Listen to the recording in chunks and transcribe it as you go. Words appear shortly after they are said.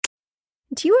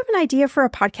Do you have an idea for a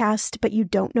podcast, but you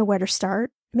don't know where to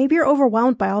start? Maybe you're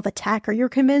overwhelmed by all the tech, or you're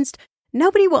convinced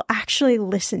nobody will actually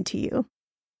listen to you.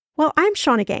 Well, I'm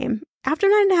Shauna Game. After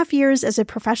 9.5 years as a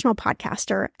professional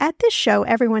podcaster, at this show,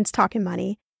 everyone's talking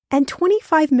money, and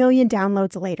 25 million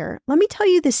downloads later, let me tell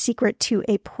you the secret to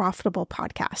a profitable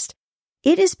podcast.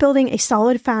 It is building a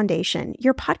solid foundation,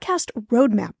 your podcast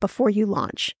roadmap before you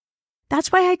launch. That's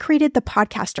why I created the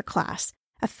Podcaster Class,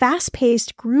 a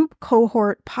fast-paced group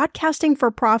cohort podcasting for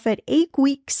profit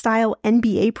 8-week style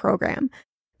MBA program.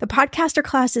 The Podcaster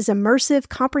Class is immersive,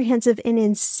 comprehensive, and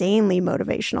insanely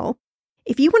motivational.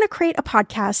 If you want to create a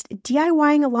podcast,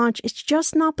 DIYing a launch is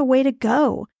just not the way to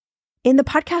go. In the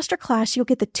Podcaster Class, you'll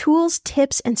get the tools,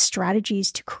 tips, and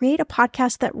strategies to create a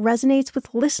podcast that resonates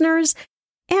with listeners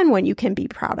and one you can be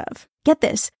proud of. Get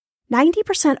this,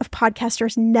 90% of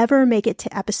podcasters never make it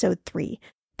to episode 3.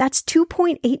 That's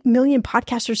 2.8 million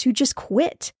podcasters who just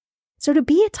quit. So to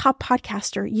be a top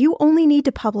podcaster, you only need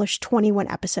to publish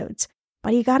 21 episodes,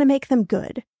 but you got to make them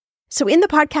good. So in the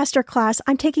Podcaster Class,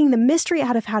 I'm taking the mystery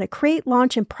out of how to create,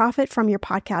 launch, and profit from your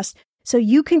podcast so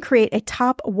you can create a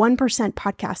top 1%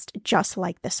 podcast just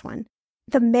like this one.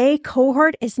 The May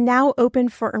cohort is now open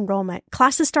for enrollment.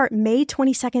 Classes start May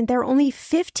 22nd. There are only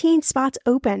 15 spots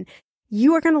open.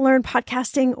 You are going to learn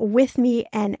podcasting with me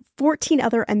and 14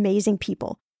 other amazing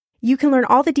people. You can learn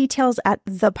all the details at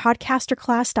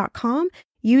thepodcasterclass.com.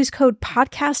 Use code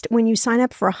PODCAST when you sign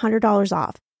up for $100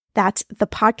 off. That's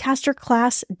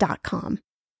thepodcasterclass.com.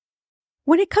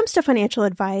 When it comes to financial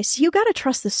advice, you got to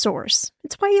trust the source.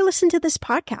 It's why you listen to this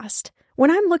podcast.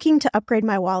 When I'm looking to upgrade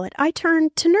my wallet, I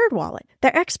turn to NerdWallet.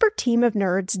 Their expert team of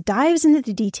nerds dives into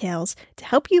the details to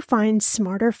help you find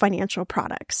smarter financial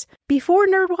products. Before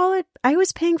NerdWallet, I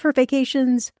was paying for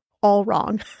vacations all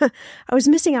wrong. I was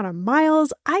missing out on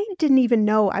miles I didn't even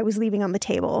know I was leaving on the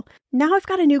table. Now I've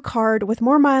got a new card with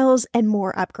more miles and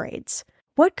more upgrades.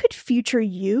 What could future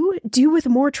you do with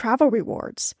more travel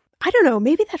rewards? I don't know,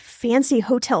 maybe that fancy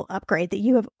hotel upgrade that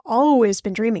you have always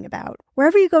been dreaming about.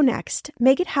 Wherever you go next,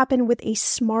 make it happen with a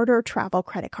smarter travel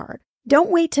credit card. Don't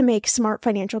wait to make smart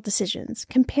financial decisions.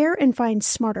 Compare and find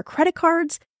smarter credit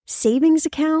cards, savings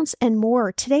accounts, and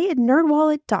more today at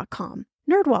nerdwallet.com.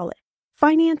 NerdWallet.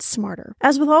 Finance smarter.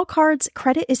 As with all cards,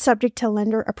 credit is subject to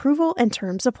lender approval and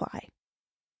terms apply.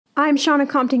 I'm Shauna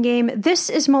Compton Game. This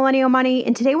is Millennial Money,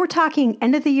 and today we're talking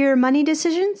end-of-the-year money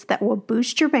decisions that will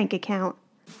boost your bank account.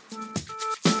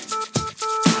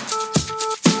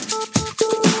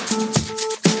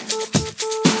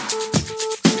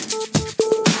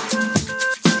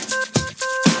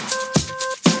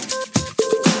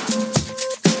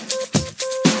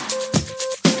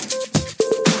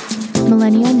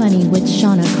 Millennial Money with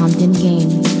Shauna Compton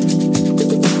Game.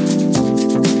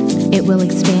 It will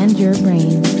expand your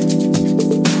brain.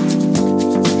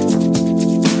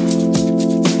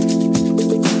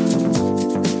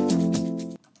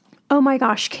 Oh my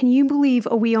gosh, can you believe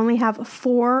we only have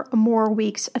 4 more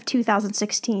weeks of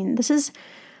 2016? This is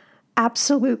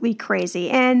absolutely crazy.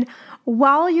 And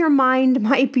while your mind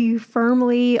might be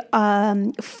firmly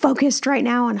focused right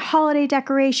now on holiday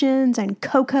decorations and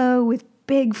cocoa with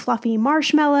big fluffy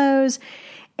marshmallows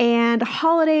and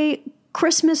holiday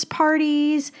Christmas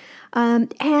parties,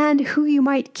 and who you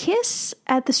might kiss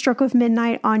at the stroke of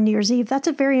midnight on New Year's Eve. That's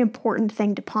a very important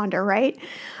thing to ponder, right?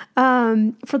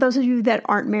 For those of you that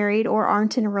aren't married or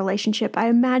aren't in a relationship, I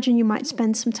imagine you might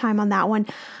spend some time on that one.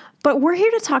 But we're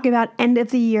here to talk about end of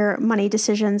the year money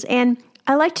decisions. And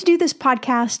I like to do this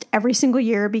podcast every single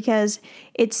year because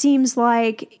it seems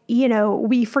like,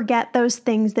 we forget those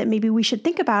things that maybe we should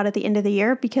think about at the end of the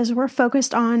year because we're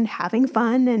focused on having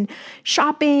fun and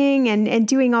shopping and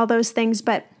doing all those things.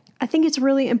 But I think it's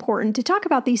really important to talk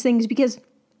about these things because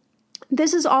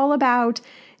this is all about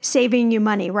saving you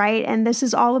money, right? And this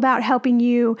is all about helping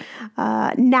you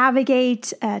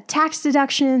navigate tax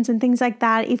deductions and things like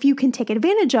that if you can take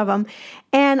advantage of them.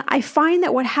 And I find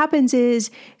that what happens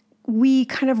is we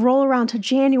kind of roll around to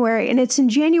January, and it's in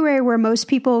January where most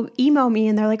people email me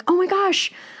and they're like, oh my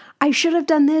gosh, I should have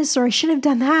done this or I should have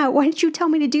done that. Why didn't you tell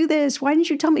me to do this? Why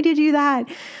didn't you tell me to do that?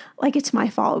 Like it's my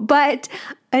fault. But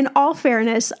in all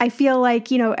fairness, I feel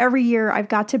like, every year I've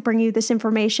got to bring you this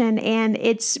information, and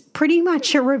it's pretty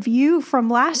much a review from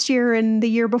last year and the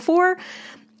year before.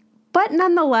 But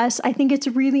nonetheless, I think it's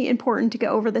really important to go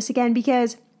over this again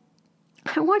because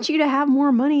I want you to have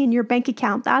more money in your bank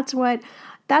account. That's what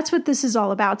this is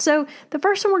all about. So the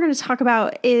first one we're going to talk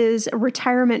about is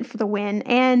retirement for the win.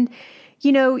 And,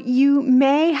 you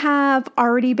may have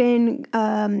already been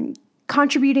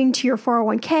contributing to your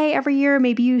 401k every year.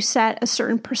 Maybe you set a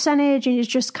certain percentage and you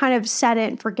just kind of set it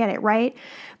and forget it, right?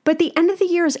 But the end of the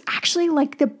year is actually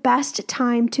like the best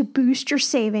time to boost your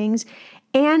savings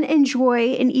and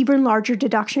enjoy an even larger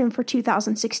deduction for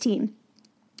 2016.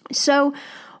 So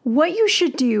what you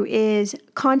should do is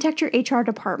contact your HR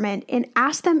department and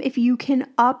ask them if you can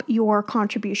up your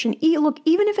contribution. Look,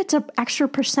 even if it's an extra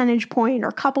percentage point or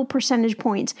a couple percentage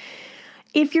points,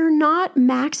 if you're not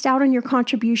maxed out on your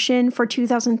contribution for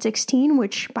 2016,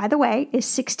 which by the way is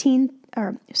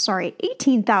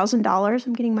 $18,000.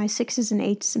 I'm getting my 6s and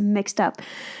 8s mixed up.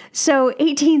 So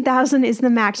 $18,000 is the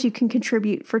max you can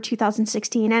contribute for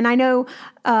 2016. And I know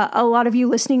a lot of you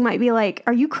listening might be like,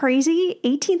 are you crazy?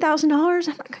 $18,000?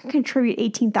 I'm not going to contribute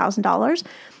 $18,000.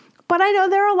 But I know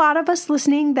there are a lot of us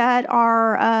listening that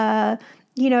are,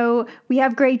 we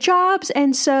have great jobs.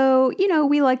 And so,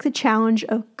 we like the challenge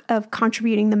of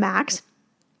contributing the max.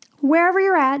 Wherever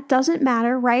you're at, doesn't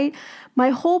matter, right? My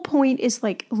whole point is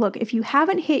like, look, if you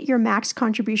haven't hit your max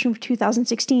contribution for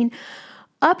 2016,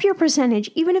 up your percentage,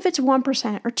 even if it's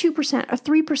 1% or 2% or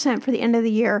 3% for the end of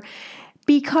the year,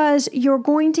 because you're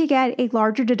going to get a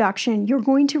larger deduction. You're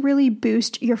going to really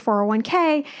boost your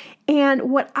 401k. And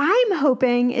what I'm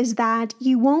hoping is that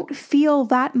you won't feel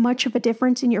that much of a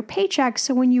difference in your paycheck.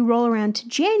 So when you roll around to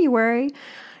January,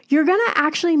 you're going to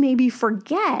actually maybe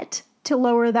forget to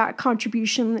lower that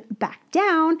contribution back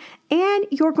down, and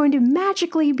you're going to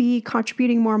magically be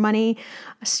contributing more money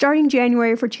starting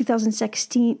January for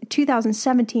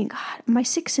 2017. God, my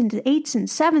 6s and 8s and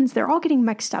 7s, they're all getting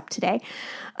mixed up today.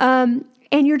 And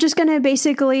you're just going to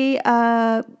basically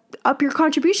up your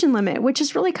contribution limit, which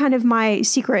is really kind of my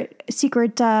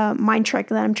secret mind trick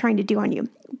that I'm trying to do on you.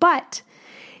 But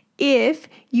if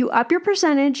you up your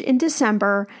percentage in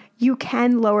December, you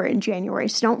can lower it in January.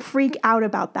 So don't freak out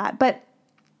about that. But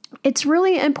it's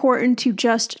really important to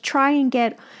just try and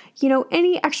get,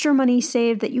 any extra money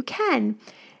saved that you can.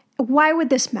 Why would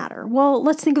this matter? Well,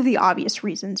 let's think of the obvious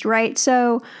reasons, right?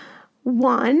 So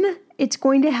one, it's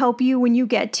going to help you when you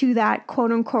get to that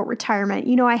quote unquote retirement.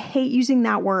 I hate using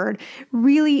that word.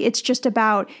 Really, it's just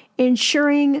about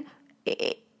ensuring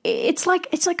it's like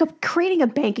creating a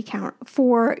bank account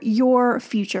for your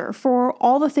future, for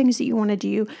all the things that you want to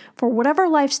do, for whatever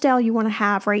lifestyle you want to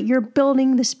have, right? You're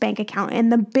building this bank account,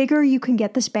 and the bigger you can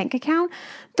get this bank account,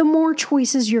 the more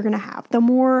choices you're going to have, the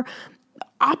more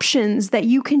options that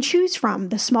you can choose from.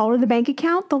 The smaller the bank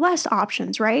account, the less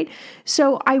options, right?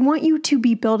 So I want you to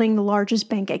be building the largest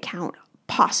bank account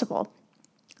possible.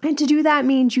 And to do that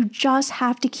means you just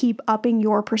have to keep upping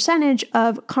your percentage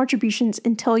of contributions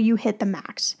until you hit the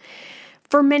max.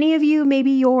 For many of you, maybe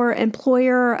your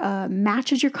employer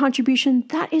matches your contribution.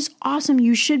 That is awesome.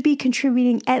 You should be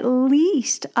contributing at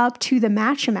least up to the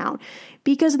match amount,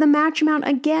 because the match amount,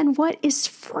 again, what is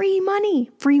free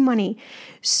money? Free money.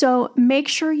 So make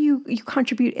sure you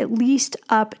contribute at least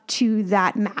up to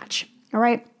that match. All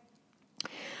right.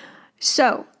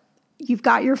 So you've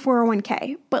got your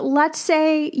 401k, but let's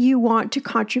say you want to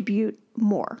contribute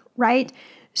more, right?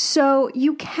 So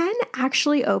you can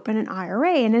actually open an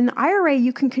IRA, and in an IRA,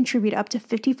 you can contribute up to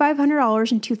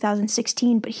 $5,500 in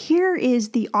 2016. But here is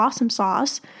the awesome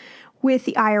sauce with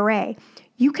the IRA.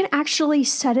 You can actually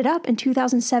set it up in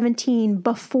 2017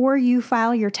 before you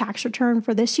file your tax return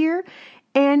for this year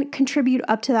and contribute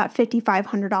up to that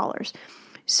 $5,500.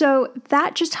 So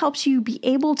that just helps you be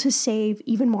able to save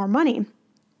even more money.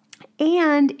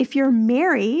 And if you're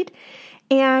married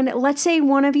and let's say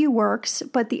one of you works,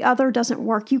 but the other doesn't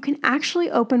work, you can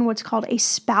actually open what's called a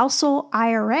spousal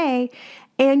IRA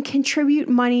and contribute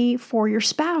money for your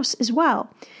spouse as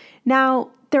well. Now,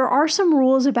 there are some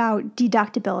rules about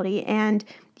deductibility, and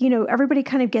everybody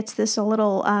kind of gets this a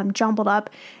little jumbled up.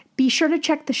 Be sure to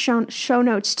check the show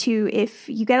notes too if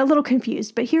you get a little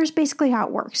confused, but here's basically how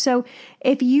it works. So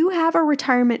if you have a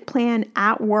retirement plan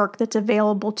at work that's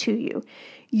available to you,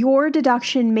 your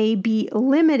deduction may be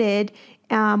limited,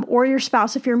 or your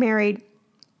spouse if you're married,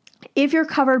 if you're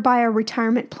covered by a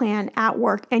retirement plan at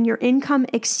work and your income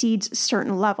exceeds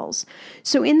certain levels.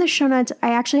 So in the show notes,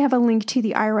 I actually have a link to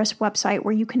the IRS website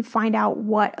where you can find out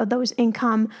what those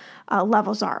income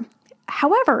levels are.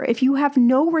 However, if you have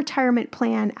no retirement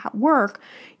plan at work,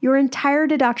 your entire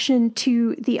deduction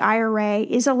to the IRA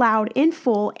is allowed in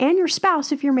full, and your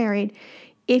spouse if you're married,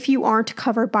 if you aren't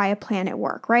covered by a plan at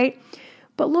work, right?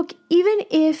 But look, even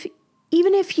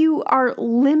if you are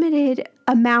limited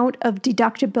amount of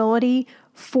deductibility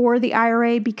for the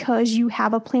IRA because you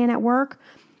have a plan at work,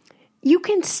 you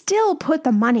can still put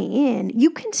the money in.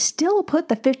 You can still put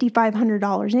the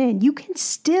 $5,500 in. You can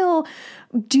still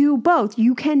do both.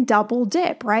 You can double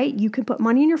dip, right? You can put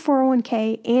money in your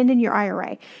 401k and in your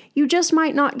IRA. You just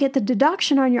might not get the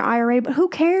deduction on your IRA, but who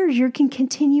cares? You can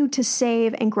continue to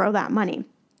save and grow that money.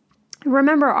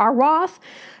 Remember, our Roth,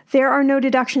 there are no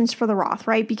deductions for the Roth,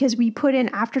 right? Because we put in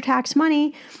after-tax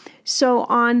money. So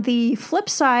on the flip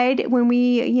side, when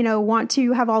we, want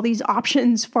to have all these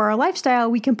options for our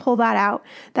lifestyle, we can pull that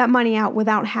money out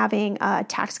without having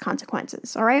tax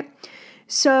consequences, all right?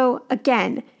 So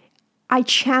again, I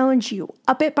challenge you,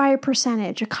 up it by a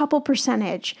percentage, a couple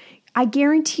percentage. I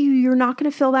guarantee you're not going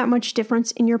to feel that much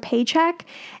difference in your paycheck,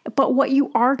 but what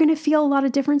you are going to feel a lot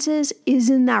of differences is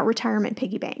in that retirement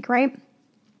piggy bank, right?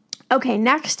 Okay,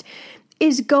 next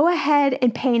is go ahead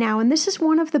and pay now. And this is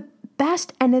one of the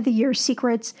best end of the year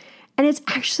secrets. And it's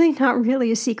actually not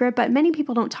really a secret, but many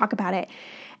people don't talk about it.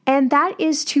 And that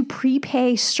is to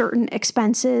prepay certain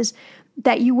expenses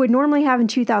that you would normally have in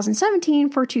 2017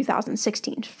 for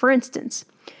 2016. For instance,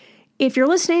 if you're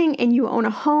listening and you own a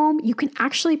home, you can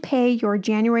actually pay your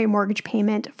January mortgage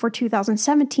payment for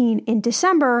 2017 in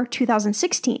December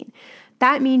 2016.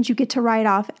 That means you get to write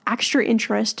off extra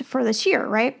interest for this year,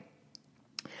 right?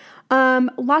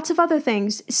 Lots of other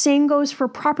things. Same goes for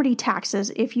property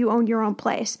taxes if you own your own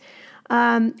place.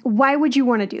 Why would you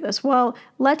want to do this? Well,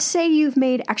 let's say you've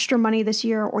made extra money this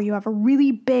year or you have a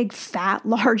really big, fat,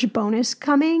 large bonus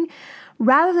coming.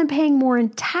 Rather than paying more in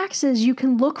taxes, you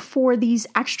can look for these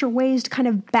extra ways to kind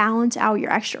of balance out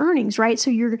your extra earnings, right? So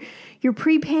you're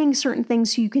prepaying certain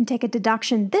things so you can take a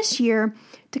deduction this year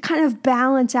to kind of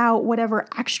balance out whatever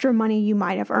extra money you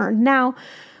might have earned. Now,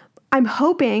 I'm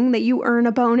hoping that you earn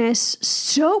a bonus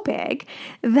so big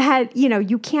that,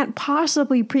 you can't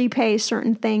possibly prepay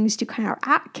certain things to kind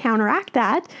of counteract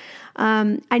that.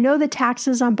 I know the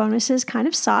taxes on bonuses kind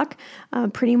of suck.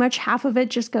 Pretty much half of it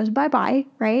just goes bye-bye,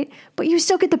 right? But you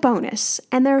still get the bonus.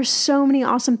 And there are so many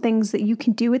awesome things that you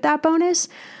can do with that bonus.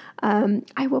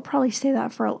 I will probably say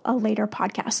that for a later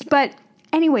podcast. But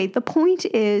anyway, the point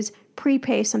is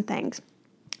prepay some things.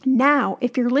 Now,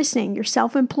 if you're listening, you're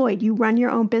self-employed, you run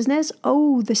your own business,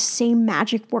 the same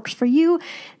magic works for you,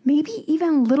 maybe even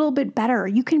a little bit better.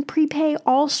 You can prepay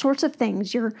all sorts of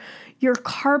things, your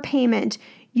car payment,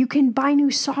 you can buy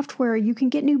new software, you can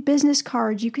get new business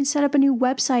cards, you can set up a new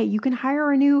website, you can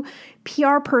hire a new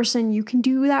PR person, you can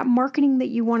do that marketing that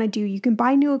you want to do, you can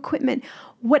buy new equipment.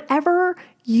 Whatever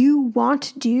you want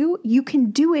to do, you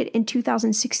can do it in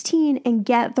 2016 and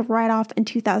get the write-off in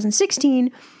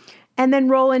 2016. And then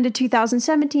roll into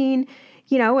 2017,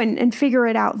 and figure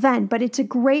it out then. But it's a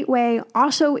great way.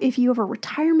 Also, if you have a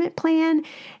retirement plan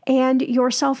and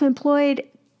you're self-employed,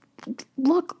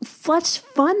 look, let's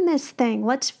fund this thing.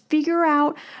 Let's figure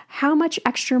out how much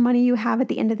extra money you have at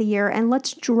the end of the year and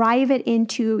let's drive it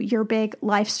into your big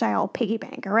lifestyle piggy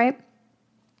bank, all right?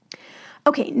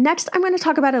 Okay, next I'm going to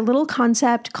talk about a little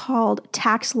concept called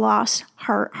tax loss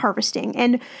harvesting.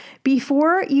 And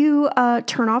before you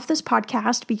turn off this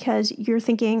podcast because you're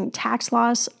thinking tax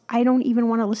loss, I don't even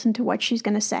want to listen to what she's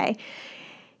going to say.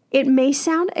 It may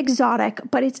sound exotic,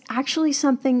 but it's actually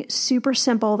something super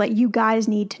simple that you guys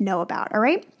need to know about, all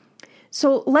right?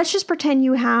 So let's just pretend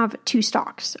you have two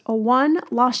stocks. One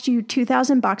lost you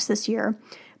 $2,000 this year,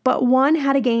 but one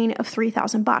had a gain of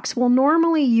 $3,000. Well,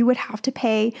 normally you would have to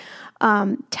pay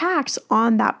tax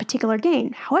on that particular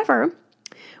gain. However,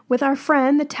 with our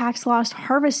friend, the tax loss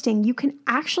harvesting, you can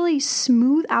actually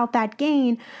smooth out that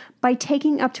gain by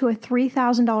taking up to a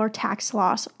 $3,000 tax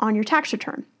loss on your tax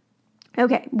return.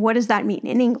 Okay, what does that mean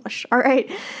in English? All right.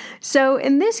 So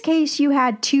in this case, you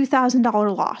had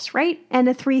 $2,000 loss, right? And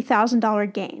a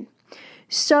 $3,000 gain.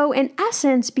 So in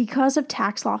essence, because of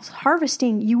tax loss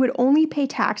harvesting, you would only pay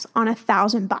tax on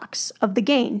 $1,000 of the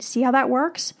gain. See how that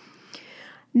works?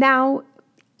 Now,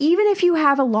 even if you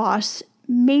have a loss,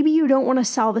 maybe you don't want to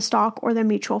sell the stock or the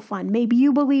mutual fund. Maybe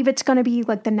you believe it's going to be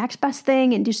like the next best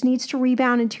thing and just needs to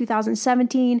rebound in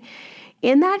 2017.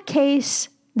 In that case,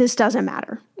 this doesn't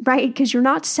matter, right? Because you're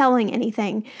not selling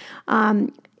anything.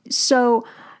 So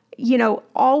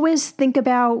always think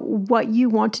about what you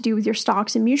want to do with your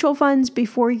stocks and mutual funds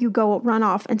before you go run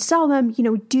off and sell them.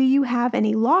 Do you have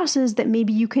any losses that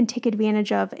maybe you can take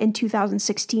advantage of in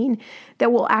 2016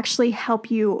 that will actually help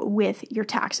you with your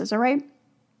taxes, all right?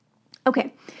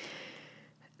 Okay.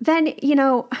 Then,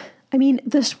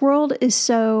 this world is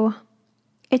so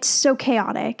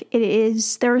chaotic.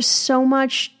 There's so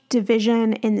much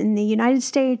division in the United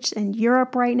States and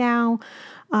Europe right now.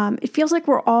 It feels like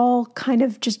we're all kind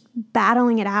of just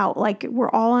battling it out. Like we're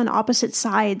all on opposite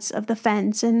sides of the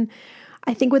fence. And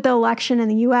I think with the election in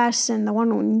the U.S. and the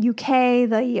one in UK,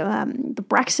 the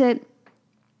Brexit,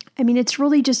 it's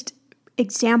really just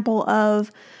example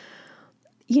of,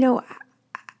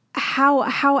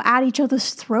 how at each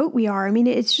other's throat we are.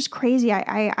 It's just crazy.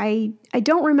 I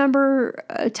don't remember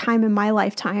a time in my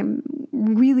lifetime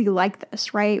really like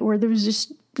this, right? Where there was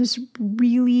just this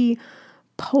really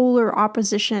polar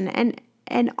opposition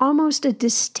and almost a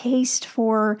distaste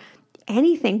for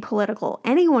anything political,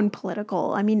 anyone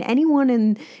political. I mean, anyone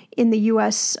in the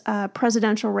U.S.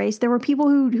 Presidential race, there were people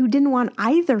who didn't want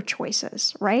either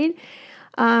choices, right?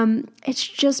 It's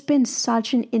just been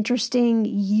such an interesting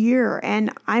year,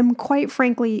 and I'm quite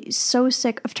frankly so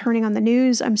sick of turning on the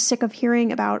news. I'm sick of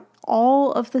hearing about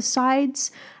all of the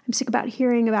sides. I'm sick about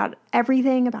hearing about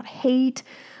everything, about hate.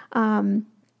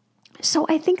 So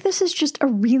I think this is just a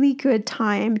really good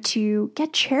time to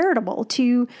get charitable,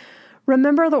 to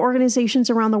remember the organizations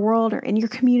around the world or in your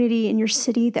community, in your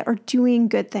city that are doing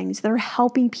good things, that are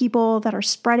helping people, that are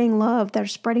spreading love, that are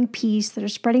spreading peace, that are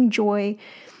spreading joy.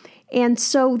 And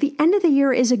so the end of the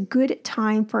year is a good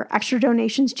time for extra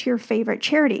donations to your favorite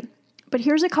charity. But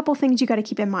here's a couple things you got to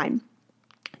keep in mind.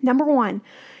 Number one,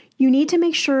 you need to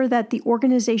make sure that the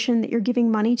organization that you're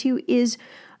giving money to is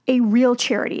a real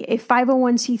charity, a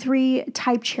 501c3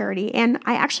 type charity. And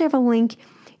I actually have a link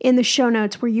in the show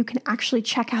notes where you can actually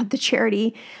check out the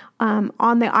charity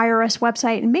on the IRS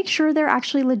website and make sure they're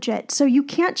actually legit. So you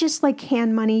can't just like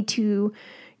hand money to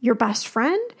your best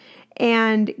friend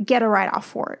and get a write-off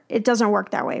for it. It doesn't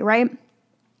work that way, right?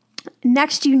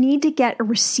 Next, you need to get a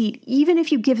receipt, even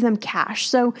if you give them cash.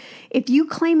 So if you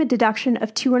claim a deduction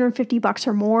of $250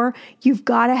 or more, you've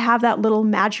got to have that little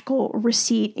magical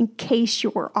receipt in case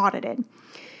you're audited.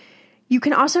 You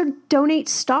can also donate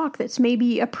stock that's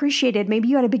maybe appreciated. Maybe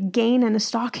you had a big gain in a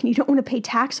stock and you don't want to pay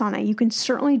tax on it. You can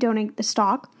certainly donate the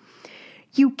stock.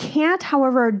 You can't,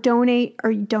 however,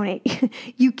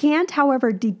 you can't,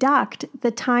 however, deduct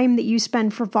the time that you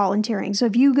spend for volunteering. So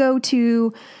if you go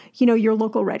to, your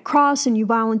local Red Cross and you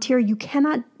volunteer, you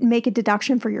cannot make a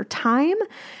deduction for your time,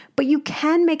 but you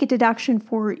can make a deduction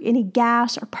for any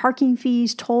gas or parking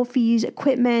fees, toll fees,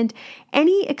 equipment,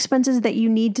 any expenses that you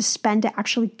need to spend to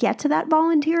actually get to that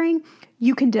volunteering,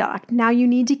 you can deduct. Now you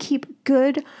need to keep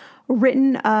good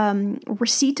written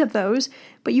receipt of those,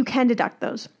 but you can deduct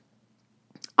those.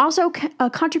 Also,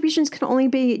 contributions can only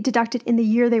be deducted in the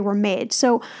year they were made.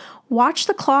 So watch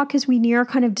the clock as we near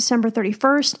kind of December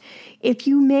 31st. If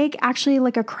you make actually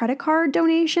like a credit card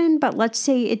donation, but let's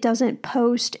say it doesn't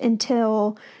post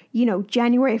until,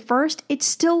 January 1st, it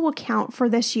still will count for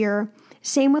this year.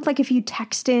 Same with like if you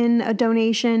text in a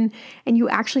donation and you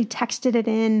actually texted it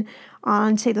in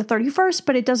on, say, the 31st,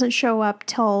 but it doesn't show up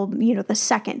till, the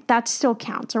 2nd. That still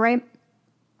counts, all right?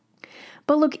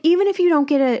 But look, even if you don't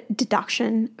get a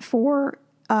deduction for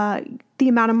the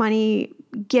amount of money,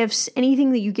 gifts,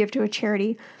 anything that you give to a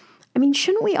charity, I mean,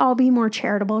 shouldn't we all be more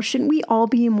charitable? Shouldn't we all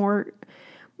be more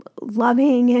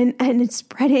loving and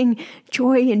spreading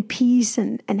joy and peace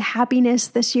and happiness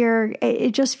this year?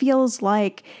 It just feels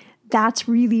like that's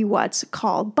really what's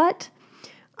called. But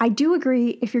I do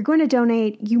agree, if you're going to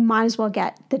donate, you might as well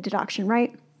get the deduction,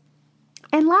 right?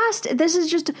 And last, this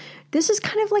is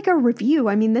kind of like a review.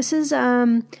 I mean, this is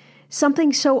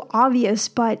something so obvious,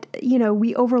 but,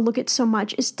 we overlook it so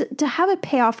much, is to have a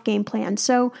payoff game plan.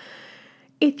 So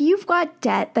if you've got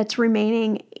debt that's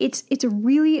remaining, it's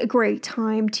really a great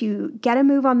time to get a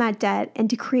move on that debt and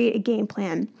to create a game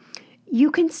plan.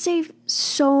 You can save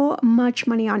so much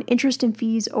money on interest and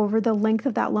fees over the length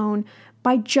of that loan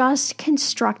by just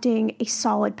constructing a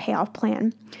solid payoff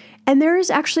plan. And there is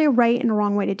actually a right and a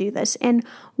wrong way to do this. And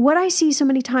what I see so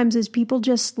many times is people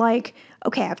just like,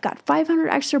 okay, I've got 500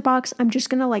 extra bucks. I'm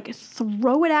just going to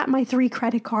throw it at my 3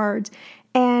 credit cards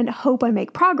and hope I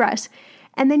make progress.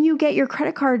 And then you get your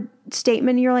credit card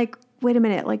statement and you're like, wait a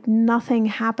minute, nothing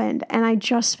happened. And I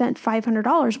just spent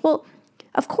 $500. Well,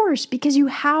 of course, because you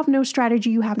have no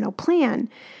strategy, you have no plan.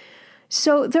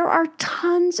 So there are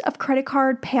tons of credit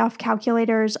card payoff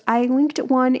calculators. I linked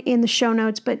one in the show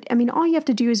notes, but all you have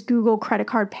to do is Google credit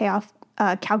card payoff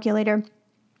calculator,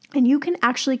 and you can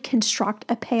actually construct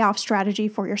a payoff strategy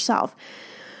for yourself.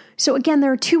 So again,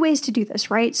 there are 2 ways to do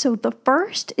this, right? So the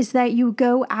first is that you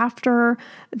go after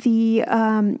the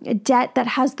debt that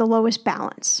has the lowest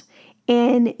balance,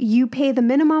 and you pay the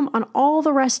minimum on all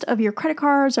the rest of your credit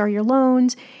cards or your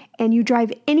loans, and you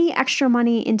drive any extra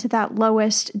money into that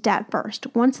lowest debt first.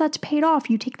 Once that's paid off,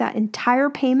 you take that entire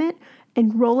payment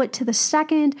and roll it to the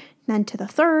 2nd, then to the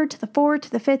 3rd, to the 4th,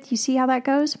 to the 5th. You see how that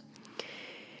goes?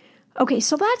 Okay,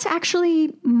 so that's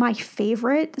actually my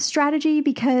favorite strategy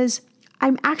because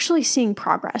I'm actually seeing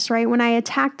progress, right? When I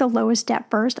attack the lowest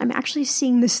debt first, I'm actually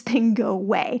seeing this thing go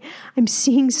away. I'm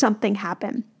seeing something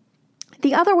happen.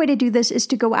 The other way to do this is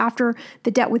to go after the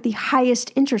debt with the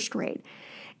highest interest rate.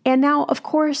 And now, of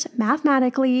course,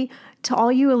 mathematically, to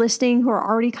all you listening who are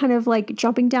already kind of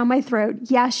jumping down my throat,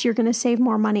 yes, you're going to save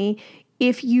more money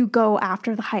if you go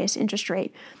after the highest interest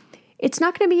rate. It's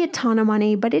not going to be a ton of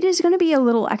money, but it is going to be a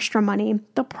little extra money.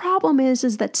 The problem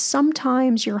is that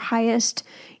sometimes your highest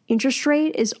interest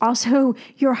rate is also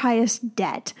your highest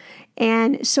debt.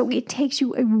 And so it takes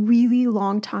you a really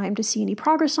long time to see any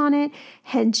progress on it.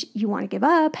 Hence, you want to give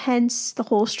up. Hence, the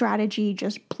whole strategy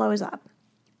just blows up.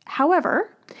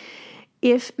 However,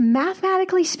 if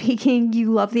mathematically speaking,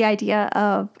 you love the idea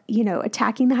of,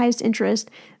 attacking the highest interest,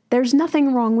 there's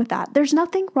nothing wrong with that. There's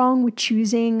nothing wrong with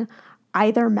choosing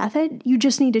either method. You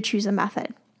just need to choose a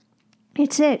method.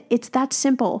 It's that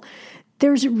simple.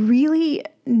 There's really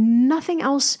nothing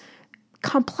else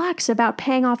complex about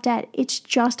paying off debt. It's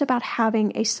just about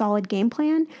having a solid game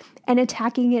plan and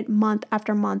attacking it month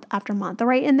after month after month, all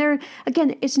right? And there,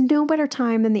 again, it's no better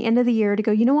time than the end of the year to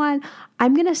go, you know what?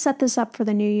 I'm going to set this up for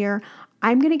the new year.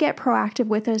 I'm going to get proactive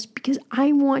with this because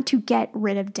I want to get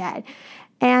rid of debt.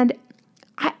 And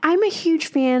I'm a huge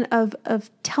fan of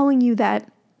telling you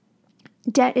that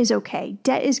debt is okay.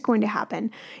 Debt is going to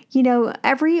happen.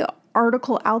 Every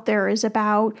article out there is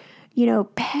about,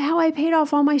 how I paid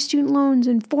off all my student loans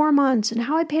in 4 months and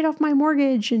how I paid off my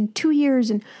mortgage in 2 years.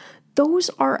 And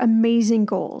those are amazing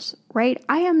goals, right?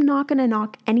 I am not going to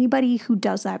knock anybody who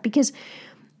does that because,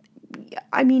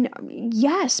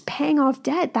 yes, paying off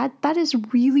debt, that is a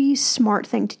really smart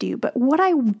thing to do. But what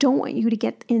I don't want you to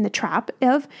get in the trap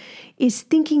of is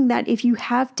thinking that if you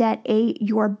have debt,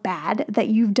 you're bad, that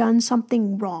you've done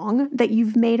something wrong, that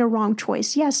you've made a wrong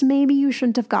choice. Yes, maybe you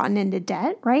shouldn't have gotten into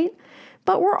debt, right?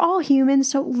 But we're all human,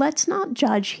 so let's not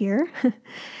judge here.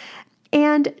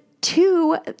 And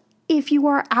 2, if you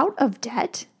are out of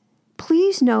debt,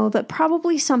 please know that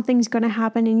probably something's going to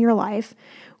happen in your life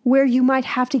where you might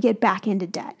have to get back into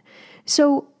debt.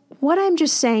 So what I'm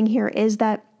just saying here is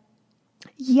that,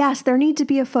 yes, there needs to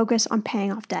be a focus on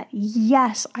paying off debt.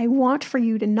 Yes, I want for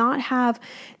you to not have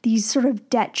these sort of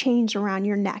debt chains around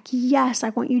your neck. Yes, I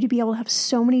want you to be able to have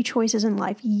so many choices in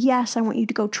life. Yes, I want you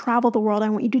to go travel the world. I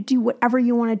want you to do whatever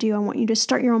you want to do. I want you to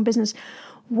start your own business.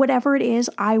 Whatever it is,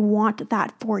 I want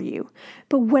that for you.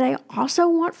 But what I also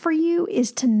want for you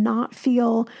is to not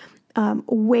feel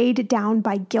weighed down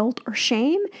by guilt or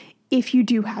shame if you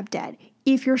do have debt,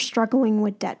 if you're struggling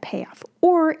with debt payoff,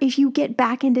 or if you get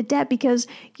back into debt because,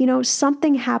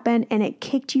 something happened and it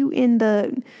kicked you in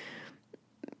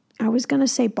I was going to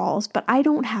say balls, but I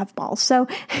don't have balls. So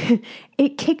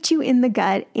it kicked you in the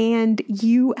gut and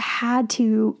you had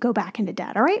to go back into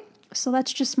debt. All right. So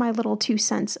that's just my little 2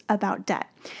 cents about debt.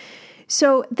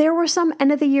 So there were some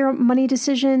end of the year money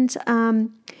decisions.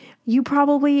 You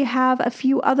probably have a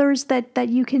few others that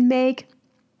you can make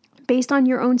based on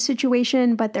your own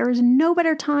situation, but there is no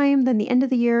better time than the end of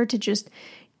the year to just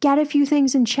get a few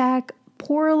things in check,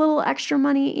 pour a little extra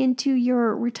money into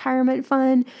your retirement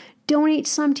fund, donate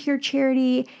some to your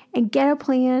charity, and get a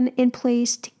plan in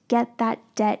place to get that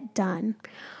debt done.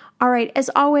 All right, as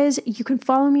always, you can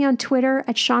follow me on Twitter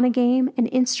at Shauna Game and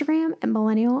Instagram at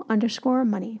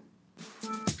millennial_money.